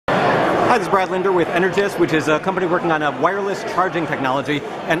Hi, this is Brad Linder with Energous, which is a company working on a wireless charging technology.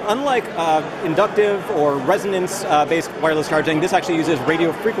 And unlike inductive or resonance-based wireless charging, this actually uses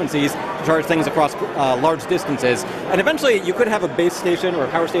radio frequencies to charge things across large distances. And eventually, you could have a base station or a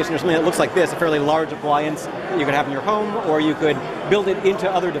power station or something that looks like this, a fairly large appliance that you could have in your home, or you could build it into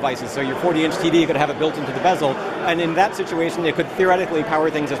other devices. So your 40-inch TV could have it built into the bezel. And in that situation, it could theoretically power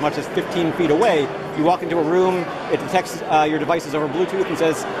things as much as 15 feet away. You walk into a room, it detects your devices over Bluetooth and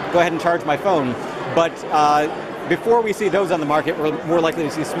says, go ahead and charge my phone. But before we see those on the market, we're more likely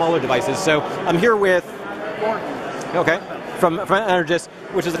to see smaller devices. So I'm here with from Energous,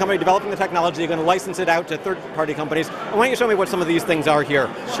 which is a company developing the technology. You're going to license it out to third-party companies. Why don't you show me what some of these things are here?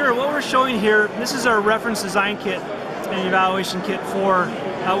 Sure. What we're showing here, this is our reference design kit and evaluation kit for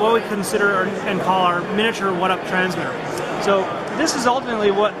what we consider and call our miniature WattUp transmitter. So this is ultimately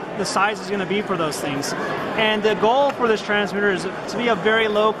what the size is going to be for those things. And the goal for this transmitter is to be a very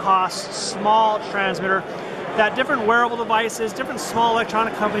low-cost, small transmitter that different wearable devices, different small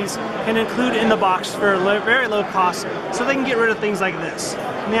electronic companies can include in the box for very low cost, so they can get rid of things like this.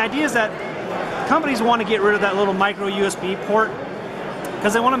 And the idea is that companies want to get rid of that little micro USB port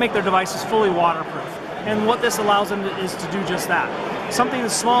because they want to make their devices fully waterproof. And what this allows them is to do just that. Something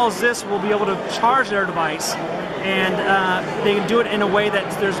as small as this will be able to charge their device, and they can do it in a way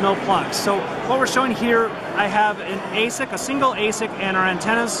that there's no plugs. So what we're showing here, I have an ASIC, a single ASIC, and our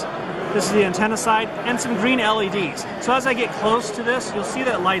antennas. This is the antenna side, and some green LEDs. So as I get close to this, you'll see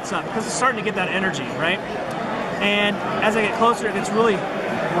that it lights up because it's starting to get that energy, right? And as I get closer, it gets really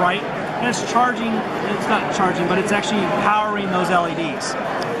bright, and it's charging. It's not charging, but it's actually powering those LEDs.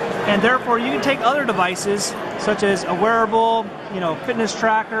 And therefore, you can take other devices, such as a wearable, fitness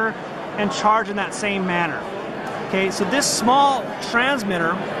tracker, and charge in that same manner. Okay, so this small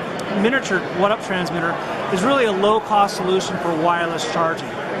transmitter, miniature WattUp transmitter, is really a low-cost solution for wireless charging.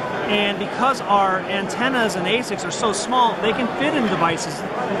 And because our antennas and ASICs are so small, they can fit in devices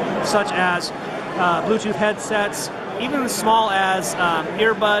such as Bluetooth headsets, even as small as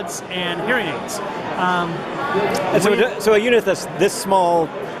earbuds and hearing aids. So a unit that's this small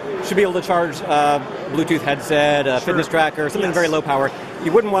should be able to charge a Bluetooth headset, a fitness tracker, something very low power.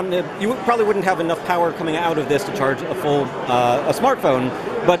 You probably wouldn't have enough power coming out of this to charge a full a smartphone,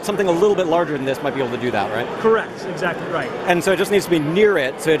 but something a little bit larger than this might be able to do that, right? Correct, exactly right. And so it just needs to be near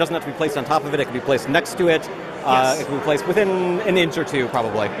it, so it doesn't have to be placed on top of it, it can be placed next to it. It can be placed within an inch or two,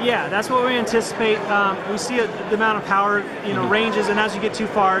 probably. Yeah, that's what we anticipate. We see the amount of power, ranges, and as you get too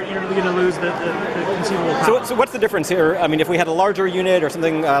far, you're going to lose the conceivable power. So what's the difference here? I mean, if we had a larger unit or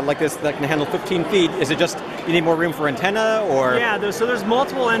something like this that can handle 15 feet, is it just you need more room for antenna, or? Yeah, there's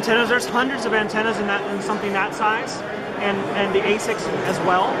multiple antennas. There's hundreds of antennas in something that size, and the ASICs as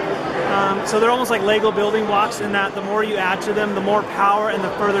well. So they're almost like Lego building blocks in that the more you add to them, the more power and the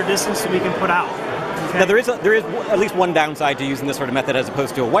further distance that we can put out. Okay. Now there is at least one downside to using this sort of method as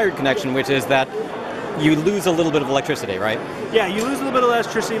opposed to a wired connection, which is that you lose a little bit of electricity, right? Yeah, you lose a little bit of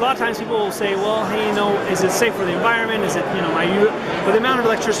electricity. A lot of times people will say, well, hey, is it safe for the environment? Is it, but the amount of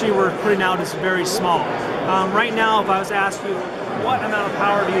electricity we're putting out is very small. Right now, if I was to ask you, what amount of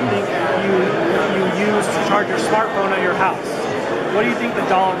power do you think you use to charge your smartphone at your house? What do you think the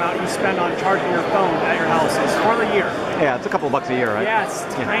dollar amount you spend on charging your phone at your house is for the year? Yeah, it's a couple of bucks a year, right? Yeah, it's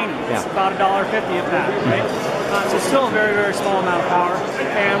tiny. It's about $1.50 of that, right? So it's still a very, very small amount of power.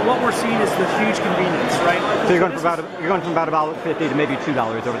 And what we're seeing is the huge convenience, right? So you're going from about $1.50 to maybe $2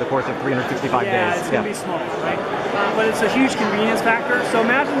 over the course of 365 days. Yeah, it's going to be small, right? But it's a huge convenience factor. So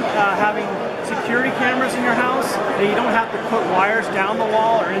imagine having security cameras in your house that you don't have to put wires down the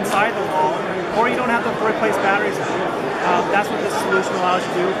wall or inside the wall, or you don't have to replace batteries. That's what this solution allows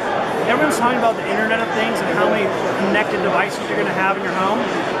you to do. Everyone's talking about the Internet of Things and how many connected devices you're going to have in your home.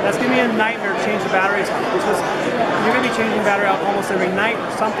 That's going to be a nightmare to change the batteries out because you're going to be changing the battery out almost every night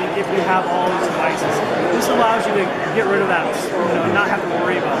or something if you have all these devices. This allows you to get rid of that, and not have to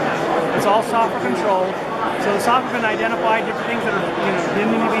worry about that. It's all software controlled. So the software can identify different things that are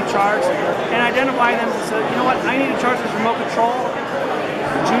need to be charged and identify them and say, I need to charge this remote control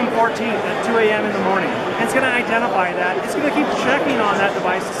June 14th at 2 a.m. in the morning. And it's going to identify that. It's going to keep checking on that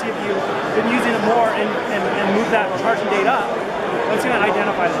device to see if you've been using it more and move that charging date up. But it's going to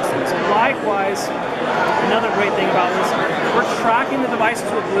identify those things. Likewise, another great thing about this, we're tracking the devices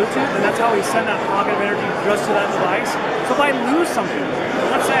with Bluetooth, and that's how we send that pocket of energy just to that device. So if I lose something,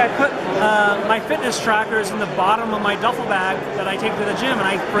 let's say I put my fitness trackers in the bottom of my duffel bag that I take to the gym, and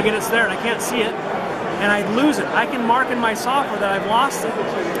I forget it's there and I can't see it, and I lose it. I can mark in my software that I've lost it.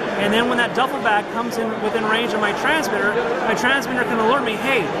 And then when that duffel bag comes in within range of my transmitter can alert me,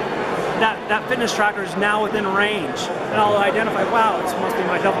 hey, that fitness tracker is now within range, and I'll identify, wow, it must be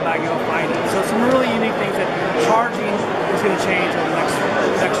my duffel bag, and go find it. So some really unique things that charging is going to change over the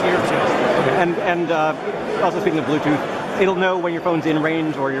next year or two. And also speaking of Bluetooth, it'll know when your phone's in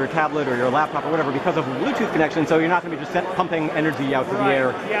range, or your tablet, or your laptop, or whatever, because of a Bluetooth connection, so you're not going to be just pumping energy out to the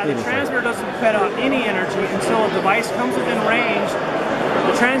air. Yeah, the transmitter doesn't put out any energy until a device comes within range.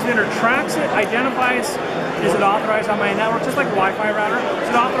 The transmitter tracks it, identifies, is it authorized on my network, just like a Wi-Fi router. Is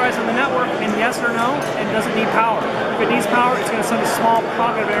it authorized on the network, and yes or no, and does it need power? If it needs power, it's going to send a small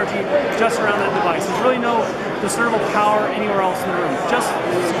pocket of energy just around that device. There's really no discernible power anywhere else in the room, just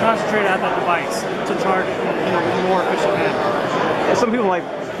concentrated at that device to charge it in a more efficient manner. Some people might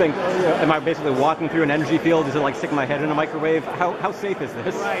think, am I basically walking through an energy field? Is it like sticking my head in a microwave? How safe is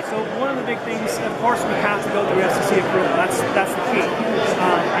this? Right, so one of the big things, of course, we have to go through FCC approval. That's the key.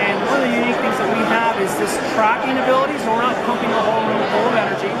 And one of the unique things that we have is this tracking ability, so we're not pumping a whole room full of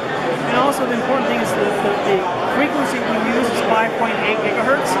energy. And also the important thing is the frequency we use is 5.8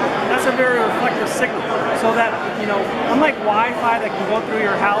 gigahertz. That's a very reflective signal. So that, unlike Wi-Fi that can go through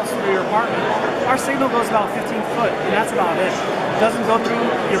your house, through your apartment, our signal goes about 15 foot, and that's about it. It doesn't go through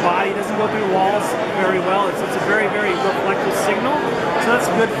your body, it doesn't go through walls very well. It's a very, very reflective signal. So that's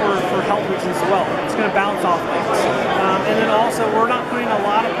good for health reasons as well. It's going to bounce off things. And then also, we're not putting a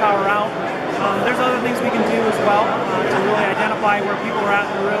lot of power out. There's other things we can do as well to really identify where people are at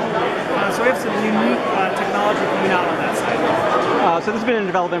in the room. So we have some unique technology coming out on that side. So this has been in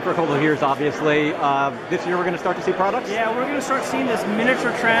development for a couple of years, obviously. This year we're going to start to see products? Yeah, we're going to start seeing this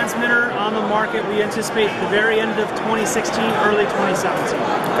miniature transmitter on the market. We anticipate the very end of 2016, early 2017.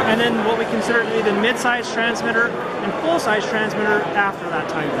 And then what we consider to be the mid-size transmitter and full-size transmitter after that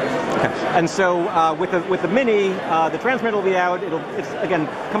time frame. Okay. And so with the Mini, the transmitter will be out. Again,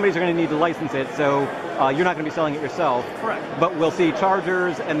 companies are going to need to license it, so you're not going to be selling it yourself. Correct. But we'll see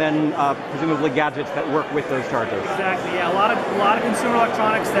chargers and then presumably gadgets that work with those chargers. Exactly. Yeah, a lot of consumer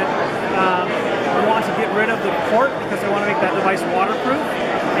electronics that want to get rid of the port because they want to make that device waterproof,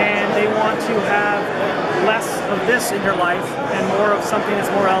 and they want to have less of this in your life and more of something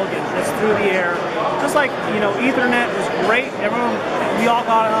that's more elegant, that's through the air. Just like, Ethernet was great. We all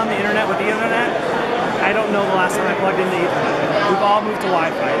got on the internet with the internet. I don't know the last time I plugged into Ethernet. We've all moved to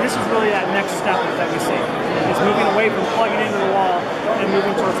Wi-Fi. And this is really that next step that we see. It's moving away from plugging into the wall and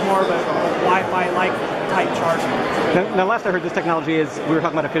moving towards more of a Wi-Fi-like type charging. Now, last I heard, this technology we were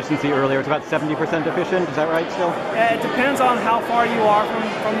talking about efficiency earlier. It's about 70% efficient. Is that right still? It depends on how far you are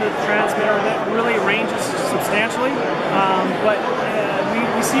from the transmitter. That really ranges substantially. But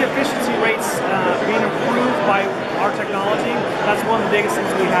we see efficiency rates being improved by our technology. That's one of the biggest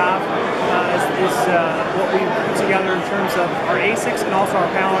things we have is what we put together in terms of our ASICs and also our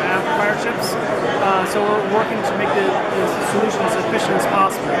panel amplifier chips. So we're working to make the solution as efficient as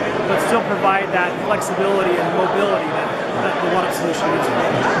possible, but still provide that flexibility and mobility that the WattUp solution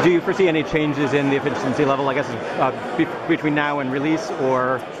is. Do you foresee any changes in the efficiency level, I guess, between now and release,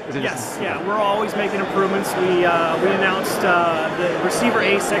 or is it Yes, yeah, we're always making improvements. We announced the receiver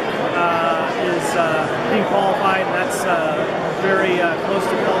ASIC is being qualified. That's very close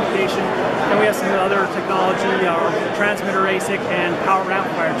to qualification. And we have some other technology, our transmitter ASIC and power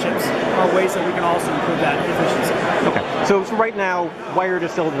amplifier chips are ways that we can also improve that efficiency. Okay, so right now, wired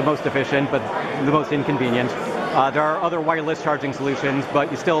is still the most efficient, but the most inconvenient. There are other wireless charging solutions, but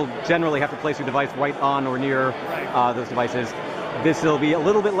you still generally have to place your device right on or near those devices. This will be a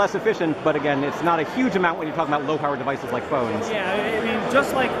little bit less efficient, but again, it's not a huge amount when you're talking about low-power devices like phones. Yeah, I mean,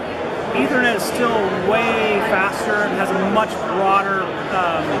 just like Ethernet is still way faster and has a much broader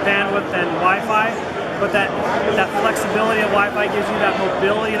bandwidth than Wi-Fi, but that flexibility that Wi-Fi gives you, that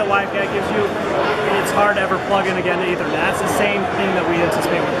mobility that Wi-Fi gives you, it's hard to ever plug in again to Ethernet. That's the same thing that we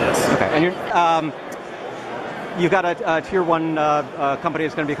anticipate with this. Okay, and you've got a tier 1 company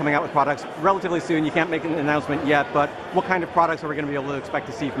that's going to be coming out with products relatively soon. You can't make an announcement yet, but what kind of products are we going to be able to expect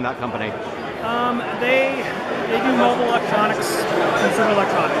to see from that company? They do mobile electronics, consumer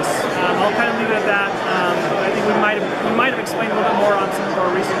electronics. I'll kind of leave it at that. I think we might have explained a little bit more on some of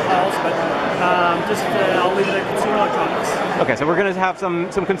our recent calls, but I'll leave it at consumer electronics. Okay, so we're going to have some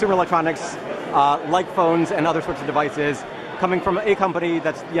consumer electronics like phones and other sorts of devices coming from a company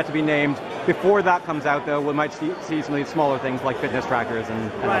that's yet to be named. Before that comes out, though, we might see some of these smaller things like fitness trackers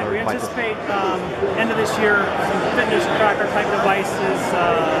and right, other devices. We anticipate end of this year some fitness tracker type devices,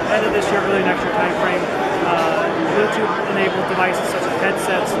 end of this year, early next year time frame, Bluetooth-enabled devices such as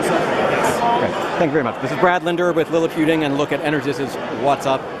headsets and so forth. Yes. Okay. Thank you very much. This is Brad Linder with Liliputing, and look at Energous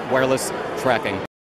WattUp wireless tracking.